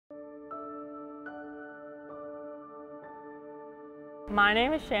My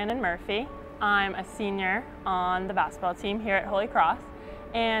name is Shannon Murphy. I'm a senior on the basketball team here at Holy Cross,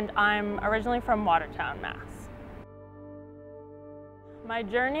 and I'm originally from Watertown, Mass. My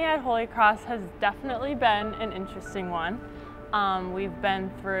journey at Holy Cross has definitely been an interesting one. We've been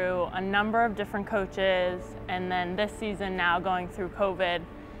through a number of different coaches, and then this season now going through COVID.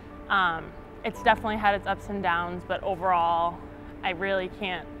 It's definitely had its ups and downs, but overall, I really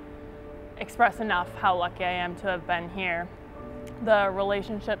can't express enough how lucky I am to have been here. The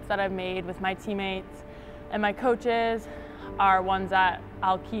relationships that I've made with my teammates and my coaches are ones that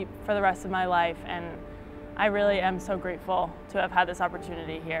I'll keep for the rest of my life, and I really am so grateful to have had this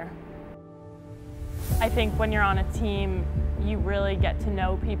opportunity here. I think when you're on a team, you really get to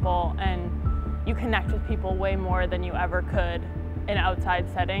know people and you connect with people way more than you ever could in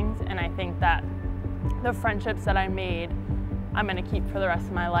outside settings, and I think that the friendships that I made, I'm going to keep for the rest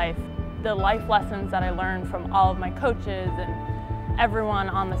of my life. The life lessons that I learned from all of my coaches and everyone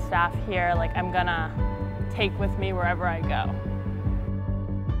on the staff here, I'm gonna take with me wherever I go.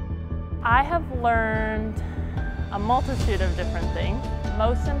 I have learned a multitude of different things.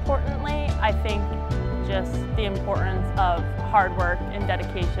 Most importantly, I think just the importance of hard work and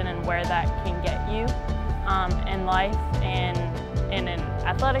dedication and where that can get you in life, in an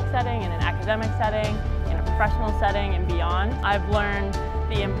athletic setting, in an academic setting, in a professional setting and beyond. I've learned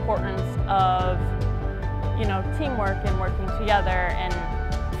the importance of, teamwork and working together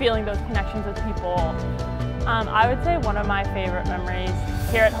and feeling those connections with people. I would say one of my favorite memories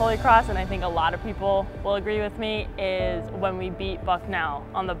here at Holy Cross, and I think a lot of people will agree with me, is when we beat Bucknell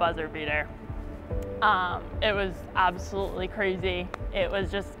on the buzzer beater. It was absolutely crazy. It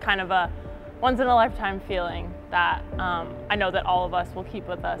was just kind of a once-in-a-lifetime feeling that I know that all of us will keep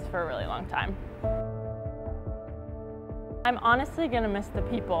with us for a really long time. I'm honestly going to miss the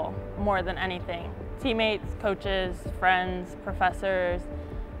people more than anything. Teammates, coaches, friends, professors.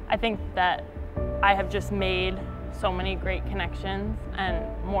 I think that I have just made so many great connections, and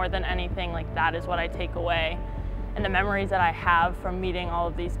more than anything, that is what I take away. And the memories that I have from meeting all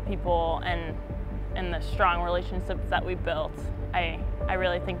of these people and the strong relationships that we built, I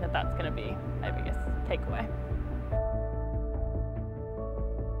really think that that's going to be my biggest takeaway.